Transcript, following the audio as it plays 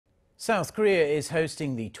South Korea is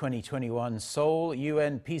hosting the 2021 Seoul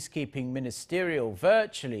UN Peacekeeping Ministerial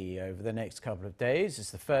virtually over the next couple of days. It's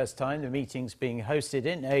the first time the meeting's being hosted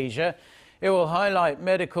in Asia. It will highlight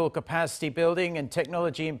medical capacity building and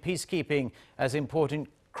technology in peacekeeping as important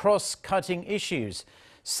cross-cutting issues.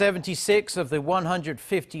 76 of the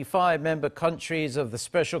 155 member countries of the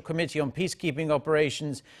Special Committee on Peacekeeping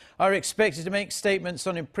Operations are expected to make statements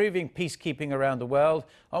on improving peacekeeping around the world.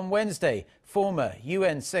 On Wednesday, former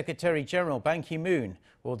UN Secretary-General Ban Ki-moon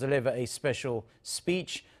will deliver a special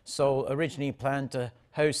speech. Seoul originally planned to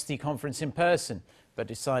host the conference in person, but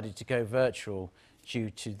decided to go virtual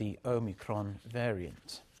due to the Omicron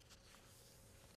variant.